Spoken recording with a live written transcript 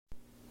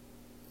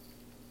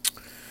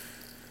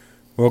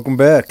Welcome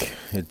back.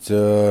 It's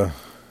May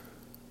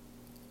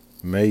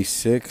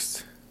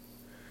 6th,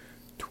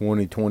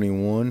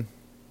 2021.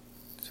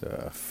 It's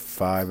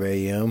 5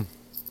 a.m.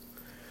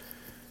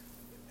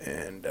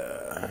 And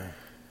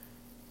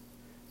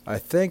I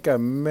think I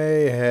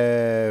may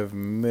have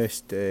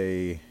missed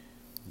a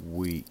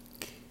week.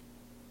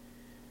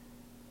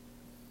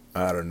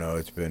 I don't know.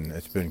 It's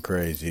been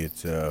crazy.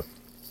 It's a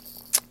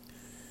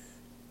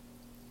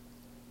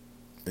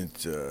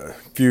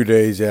few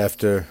days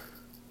after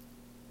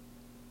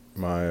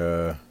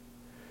my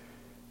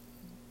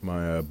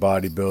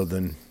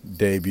bodybuilding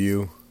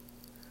debut.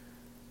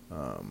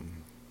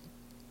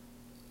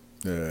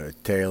 The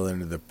tail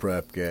end of the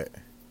prep get,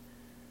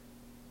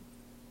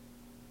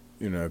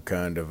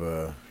 kind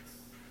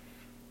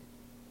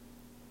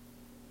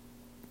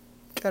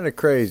of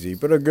crazy,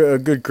 but a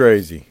good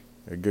crazy.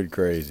 A good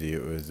crazy.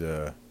 It was,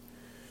 I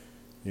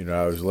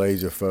was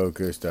laser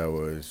focused. I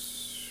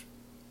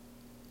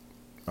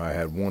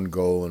had one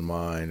goal in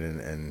mind,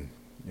 and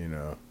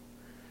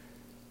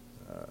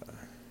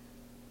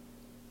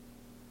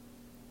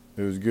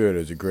it was good. It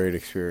was a great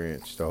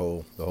experience. The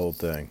whole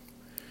thing.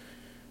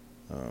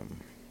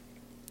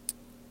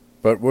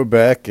 But we're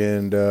back,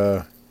 and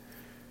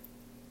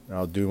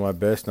I'll do my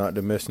best not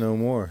to miss no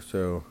more.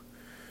 So,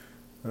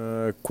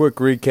 quick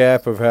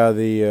recap of how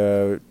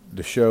the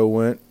show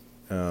went.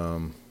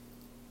 I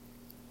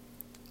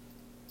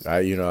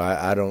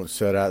don't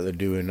set out to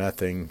do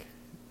nothing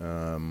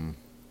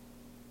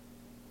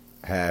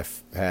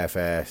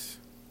half-ass.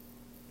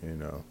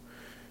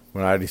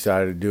 When I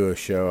decided to do a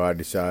show, I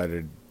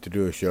decided to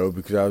do a show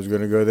because I was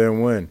going to go there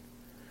and win.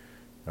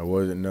 I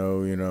wasn't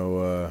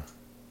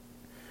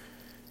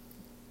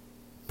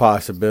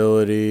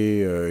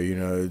possibility or,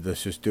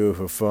 let's just do it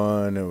for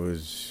fun. It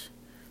was,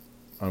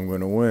 I'm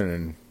going to win.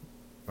 And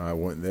I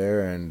went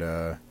there and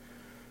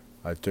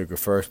I took a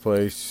first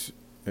place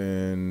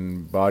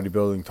in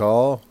bodybuilding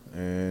tall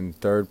and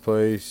third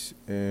place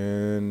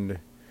in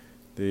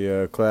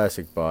the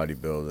classic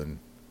bodybuilding.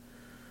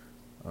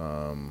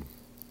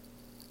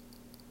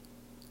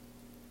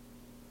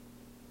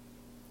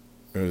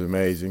 It was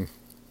amazing,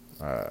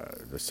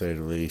 to say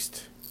the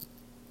least.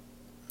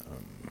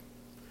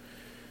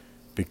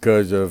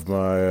 Because of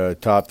my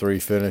top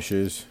three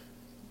finishes,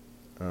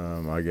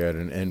 I got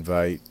an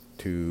invite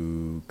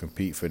to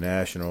compete for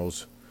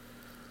nationals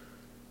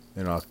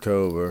in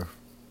October.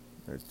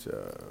 It's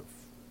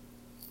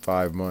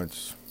 5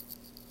 months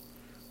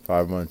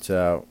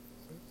out,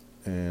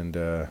 and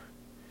I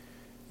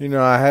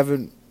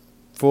haven't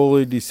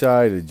fully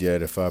decided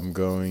yet if I'm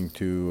going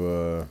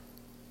to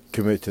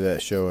commit to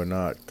that show or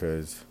not,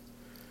 because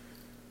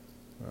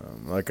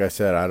like I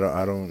said,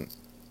 I don't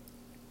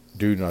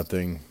do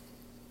nothing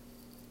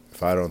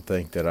if I don't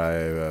think that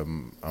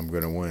I'm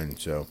going to win.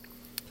 So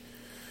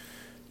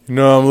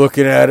I'm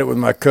looking at it with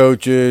my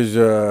coaches,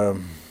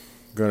 going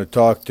to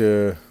talk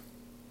to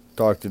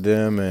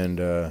them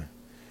and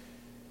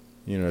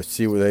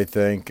see what they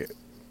think.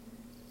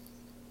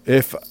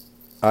 If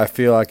I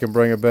feel I can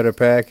bring a better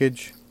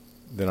package,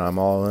 then I'm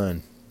all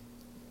in.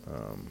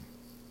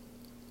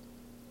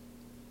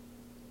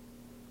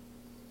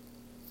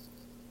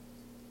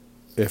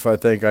 If I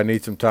think I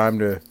need some time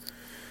to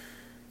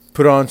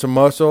put on some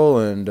muscle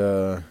and,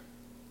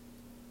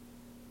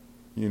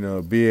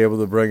 be able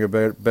to bring a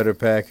better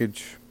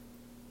package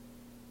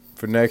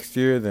for next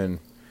year, then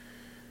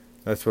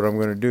that's what I'm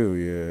going to do.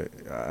 Yeah,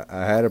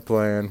 I had a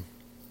plan,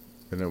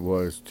 and it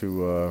was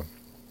to,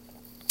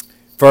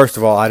 first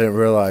of all, I didn't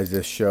realize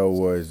this show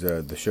was,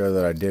 the show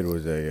that I did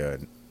was a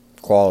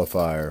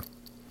qualifier.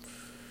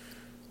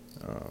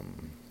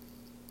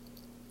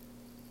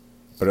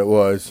 But it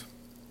was.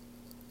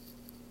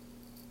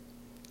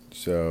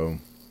 So,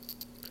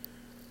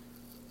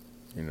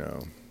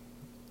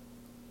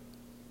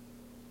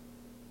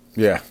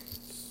 yeah.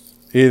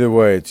 Either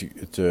way,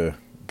 it's a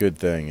good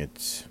thing.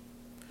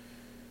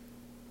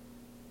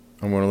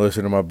 I'm going to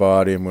listen to my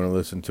body. I'm going to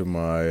listen to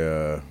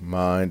my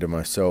mind and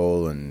my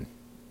soul, and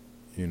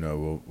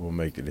we'll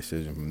make the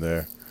decision from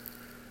there.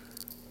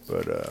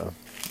 But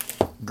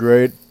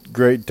great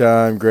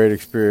time, great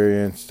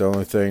experience. The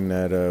only thing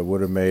that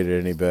would have made it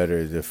any better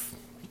is if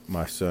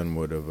my son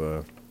would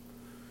have.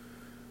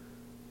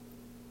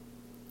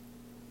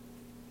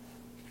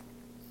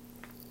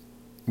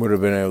 Would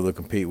have been able to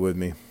compete with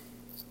me.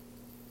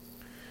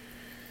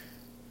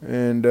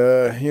 And,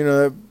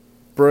 that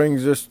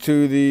brings us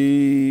to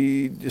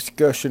the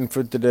discussion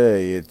for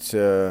today. It's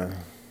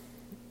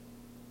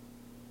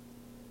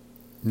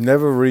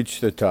never reach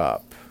the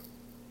top.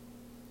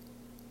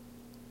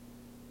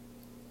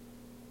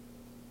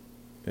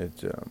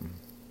 It's,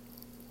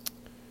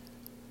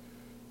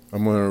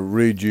 I'm going to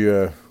read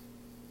you a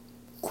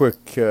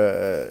quick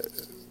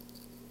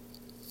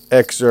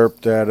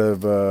excerpt out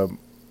of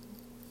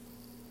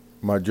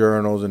my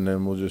journals, and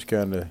then we'll just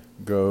kind of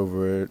go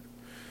over it.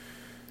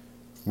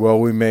 Well,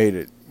 we made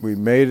it. We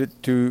made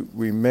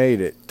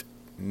it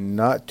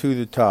not to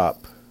the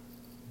top,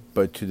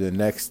 but to the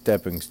next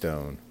stepping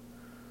stone,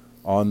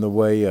 on the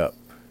way up.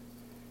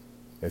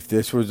 If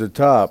this was the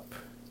top,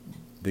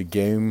 the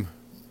game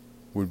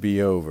would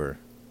be over,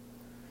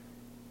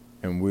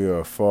 and we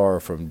are far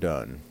from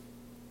done.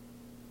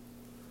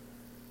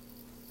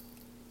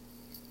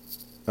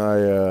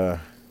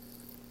 It's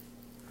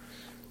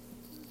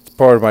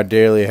part of my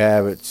daily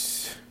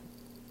habits.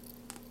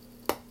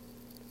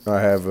 I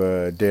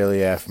have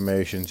daily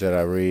affirmations that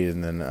I read,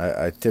 and then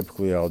I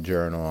typically I'll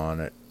journal on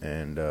it.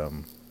 And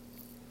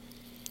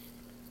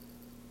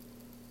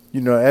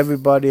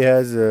everybody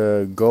has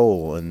a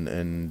goal,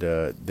 and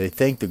they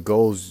think the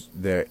goal's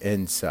their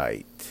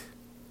insight.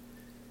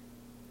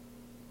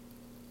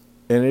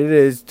 And it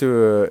is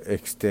to an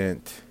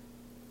extent.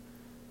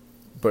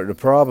 But the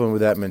problem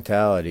with that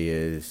mentality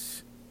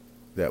is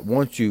that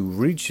once you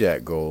reach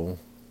that goal,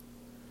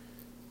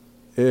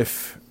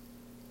 if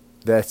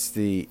that's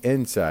the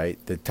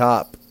insight, the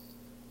top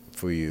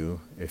for you,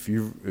 if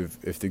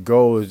the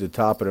goal is the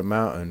top of the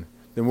mountain,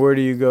 then where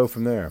do you go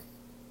from there?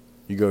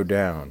 You go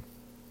down.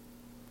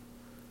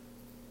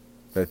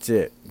 That's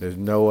it. There's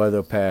no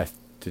other path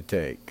to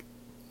take.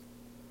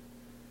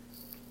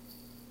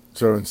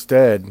 So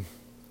instead,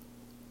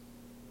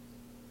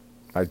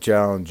 I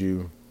challenge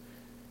you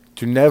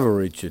to never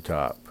reach the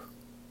top.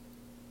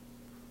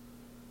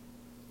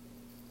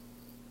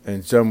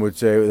 And some would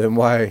say, then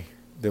why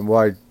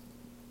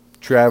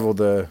travel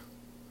the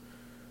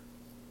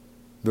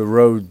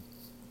road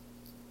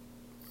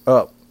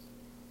up?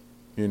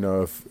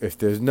 If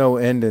there's no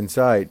end in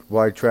sight,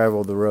 why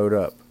travel the road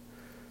up?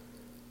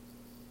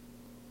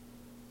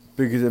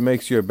 Because it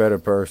makes you a better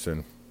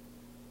person.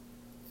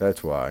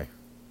 That's why.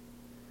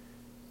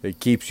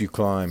 It keeps you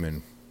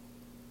climbing.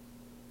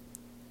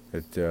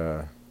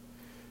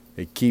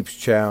 It keeps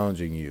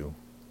challenging you.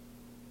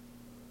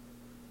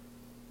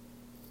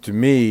 To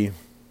me,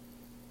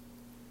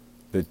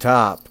 the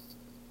top,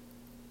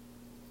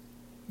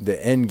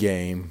 the end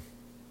game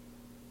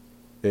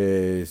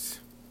is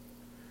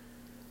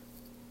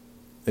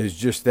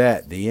just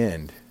that, the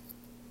end.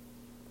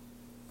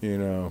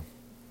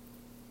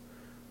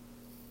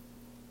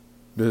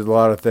 There's a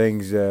lot of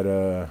things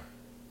that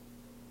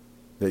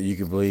you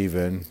can believe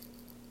in.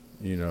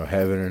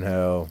 Heaven and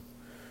hell,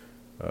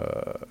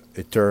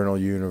 eternal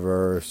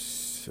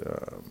universe,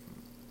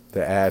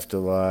 the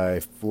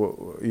afterlife,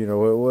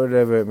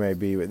 whatever it may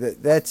be.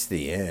 But that's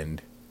the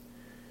end.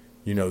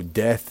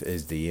 Death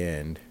is the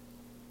end.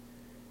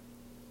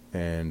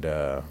 And,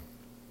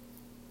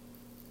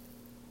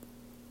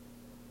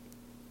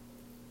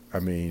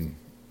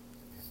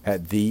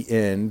 at the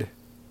end,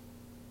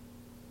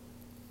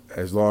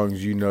 as long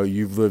as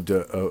you've lived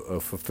a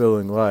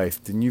fulfilling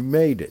life, then you've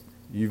made it.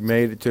 You've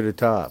made it to the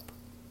top.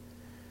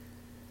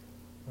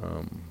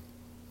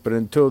 But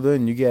until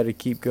then, you got to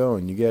keep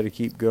going. You got to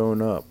keep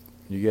going up.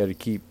 You got to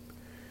keep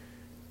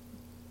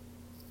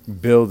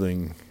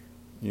building.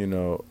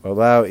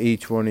 Allow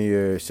each one of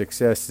your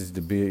successes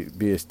to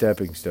be a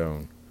stepping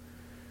stone.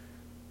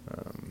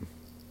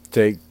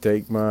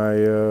 Take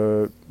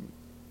my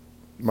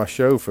my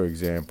show for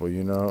example.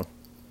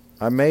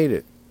 I made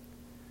it.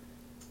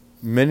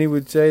 Many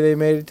would say they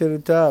made it to the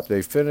top.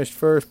 They finished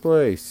first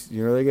place.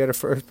 They got a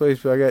first place,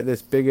 but I got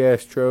this big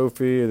ass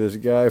trophy of this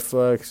guy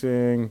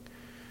flexing.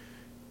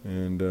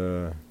 And,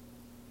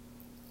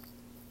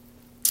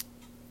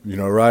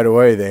 right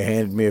away they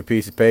handed me a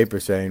piece of paper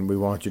saying, we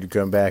want you to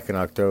come back in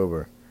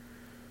October.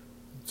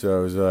 So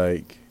I was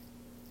like,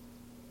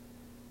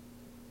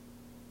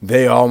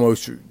 they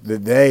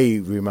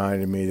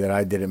reminded me that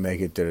I didn't make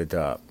it to the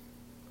top.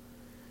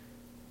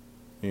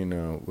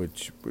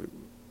 Which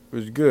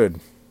was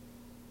good.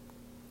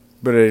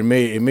 But it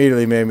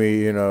immediately made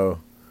me,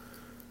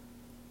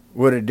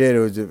 what it did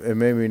was it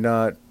made me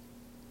not,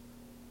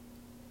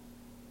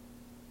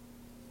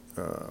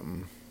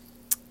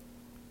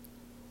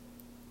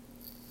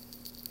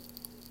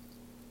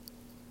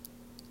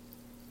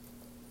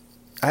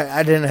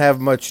 I didn't have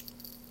much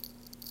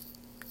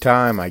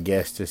time, I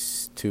guess,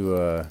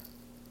 to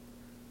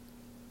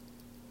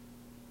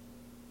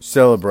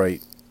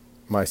celebrate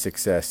my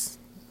success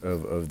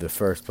of the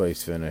first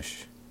place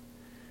finish.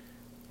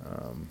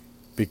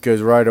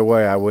 Because right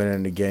away I went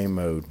into game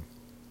mode,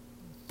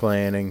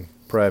 planning,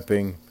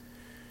 prepping,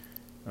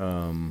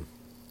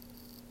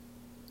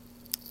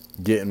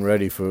 getting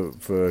ready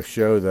for a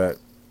show that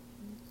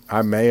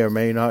I may or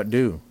may not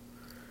do.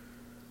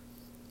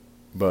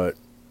 But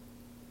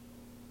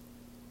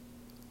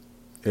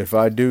if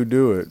I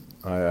do it,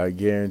 I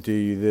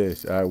guarantee you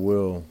this, I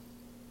will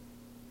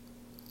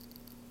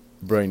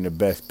bring the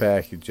best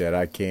package that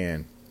I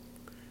can.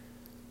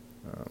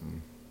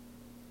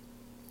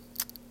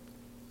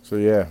 So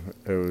yeah,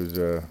 it was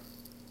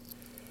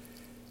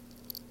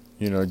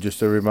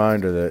just a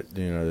reminder that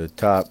the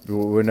top,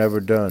 we're never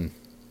done.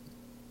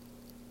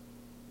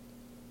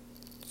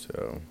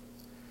 So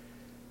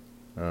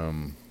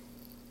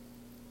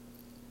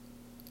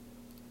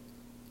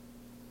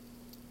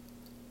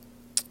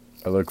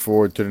I look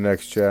forward to the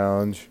next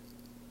challenge,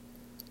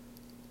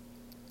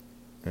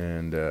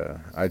 and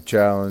I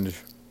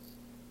challenge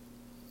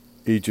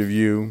each of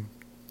you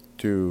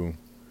to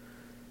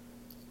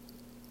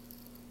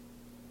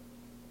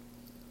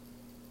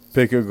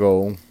pick a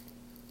goal.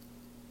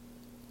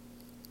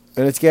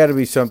 And it's got to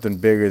be something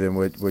bigger than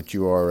what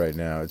you are right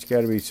now. It's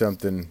got to be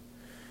something,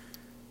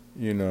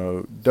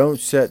 don't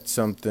set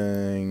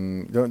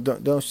something,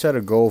 don't set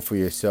a goal for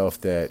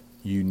yourself that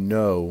you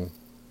know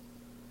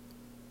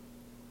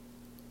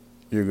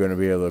you're going to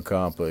be able to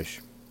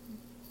accomplish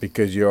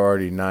because you're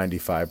already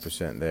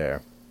 95%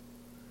 there.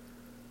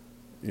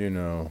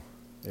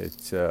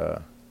 It's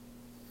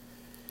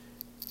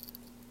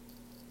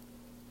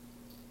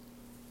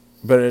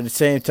but at the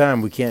same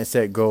time, we can't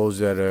set goals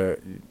that are,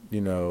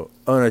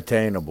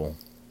 unattainable.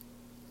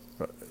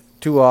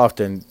 Too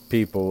often,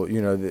 people,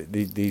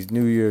 these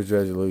New Year's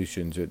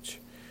resolutions, which,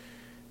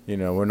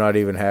 we're not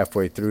even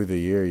halfway through the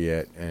year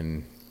yet,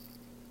 and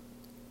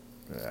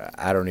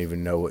I don't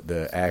even know what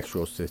the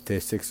actual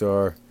statistics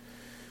are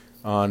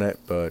on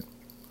it, but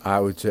I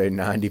would say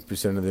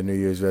 90% of the New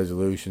Year's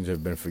resolutions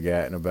have been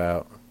forgotten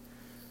about.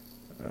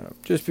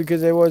 Just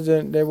because they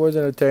wasn't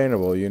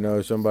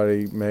attainable.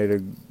 Somebody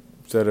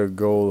set a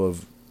goal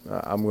of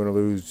I'm going to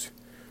lose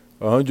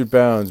 100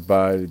 pounds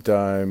by the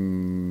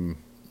time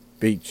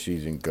beach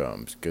season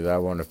comes because I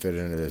want to fit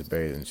into this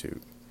bathing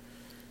suit.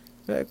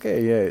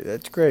 Okay, yeah,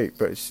 that's great,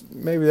 but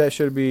maybe that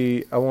should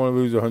be I want to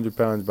lose 100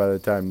 pounds by the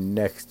time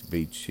next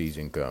beach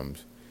season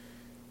comes.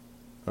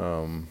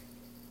 And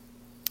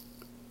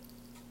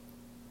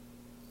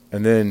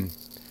then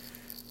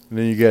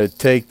you got to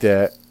take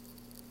that,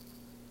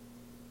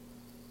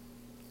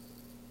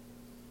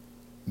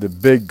 the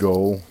big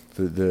goal,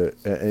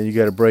 and you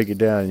got to break it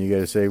down. And you got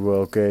to say,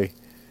 well, okay,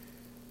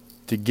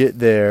 to get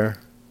there,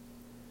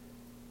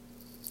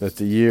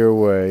 that's a year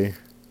away,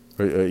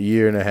 or a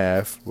year and a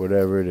half,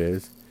 whatever it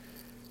is.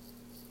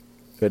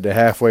 At the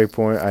halfway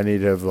point, I need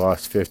to have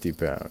lost 50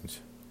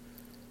 pounds.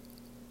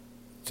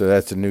 So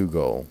that's a new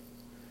goal.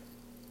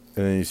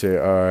 And then you say,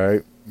 all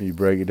right, you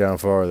break it down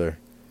farther.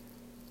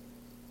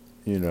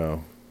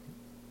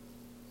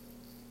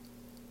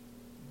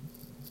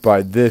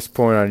 By this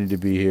point, I need to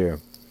be here.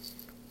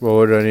 Well,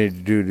 what do I need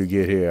to do to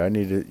get here? I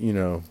need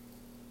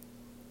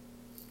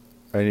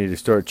to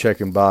start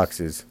checking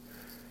boxes,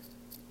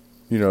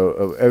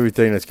 of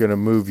everything that's going to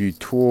move you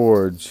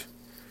towards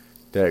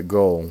that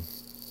goal.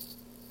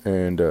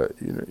 And,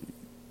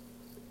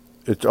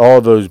 it's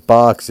all those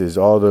boxes,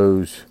 all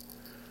those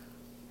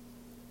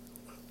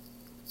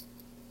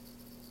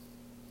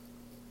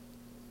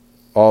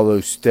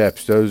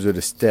steps. Those are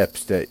the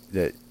steps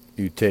that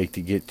you take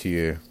to get to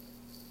your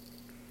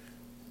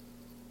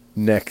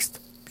next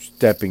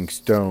stepping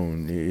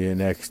stone, your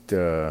next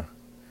your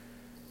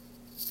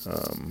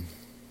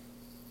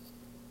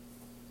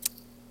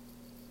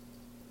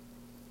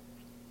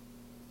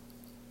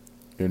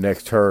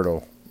next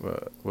hurdle,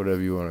 whatever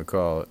you want to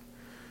call it.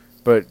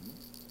 But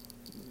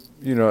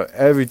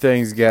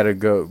everything's got to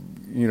go.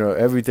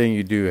 Everything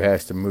you do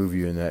has to move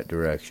you in that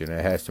direction.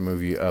 It has to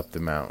move you up the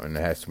mountain. It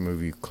has to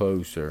move you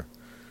closer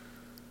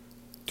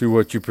to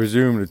what you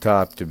presume the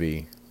top to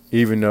be,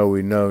 even though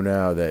we know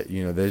now that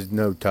there's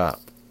no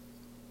top.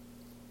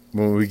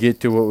 When we get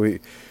to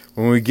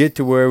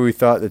where we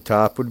thought the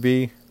top would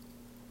be,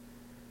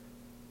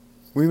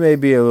 we may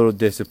be a little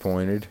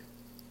disappointed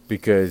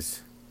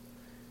because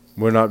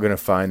we're not going to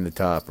find the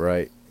top,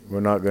 right? We're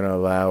not going to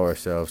allow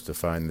ourselves to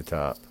find the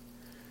top.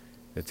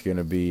 It's going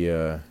to be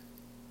a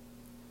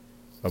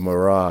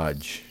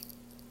mirage.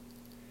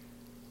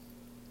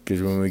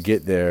 Because when we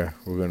get there,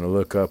 we're going to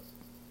look up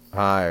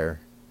higher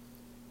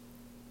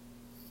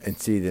and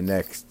see the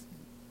next,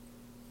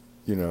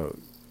 the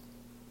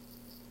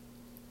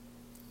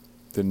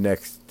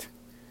next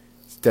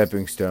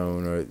stepping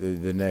stone, or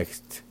the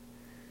next,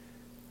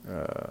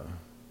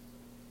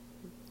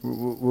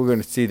 we're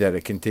going to see that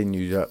it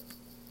continues up.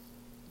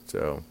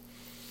 So,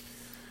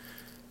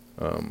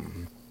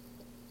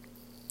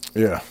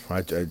 yeah,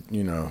 I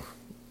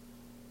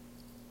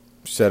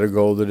set a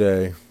goal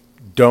today.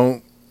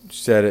 Don't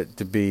set it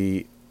to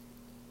be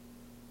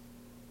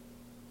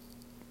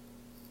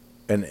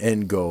an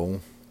end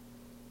goal.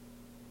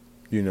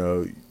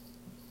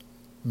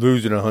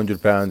 Losing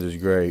 100 pounds is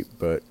great,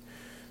 but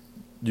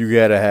you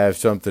got to have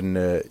something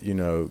that,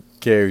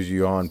 carries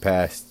you on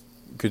past.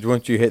 Because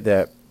once you hit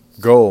that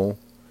goal,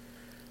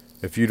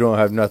 if you don't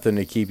have nothing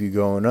to keep you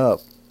going up,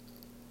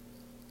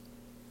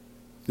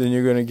 then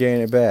you're going to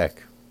gain it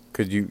back.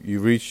 Because you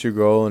reached your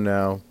goal and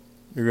now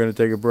you're going to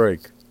take a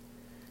break.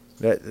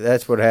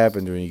 That's what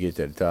happens when you get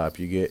to the top.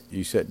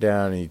 You sit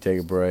down and you take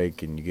a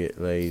break and you get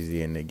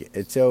lazy and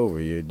it's over.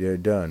 You're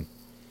done.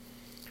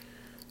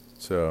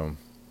 So,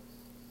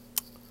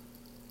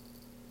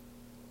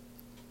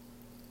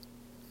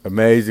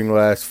 amazing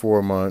last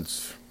 4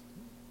 months.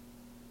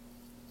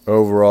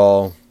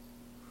 Overall,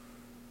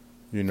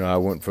 I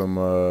went from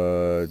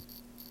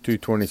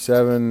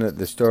 227 at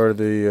the start of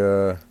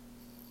the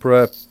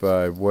prep.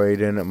 I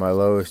weighed in at my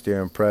lowest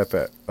year in prep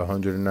at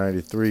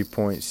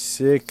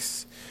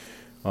 193.6.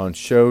 On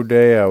show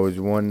day, I was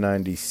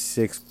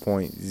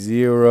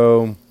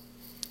 196.0.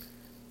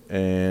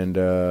 And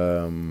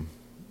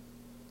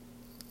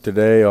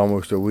today,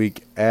 almost a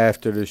week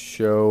after the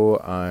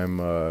show, I'm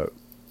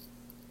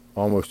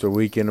almost a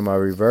week into my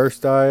reverse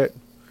diet,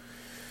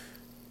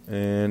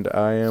 and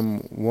I am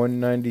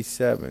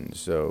 197.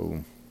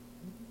 So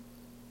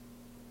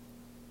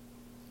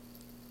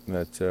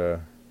that's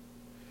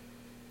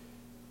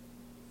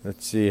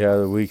let's see how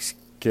the weeks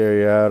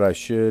carry out. I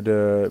should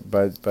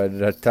by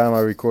the time I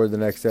record the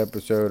next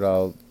episode,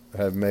 I'll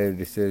have made a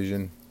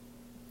decision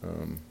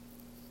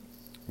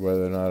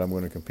whether or not I'm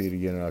going to compete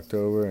again in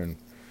October, and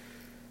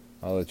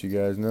I'll let you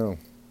guys know.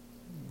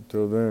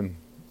 Until then,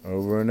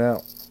 over and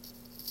out.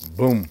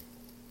 Boom.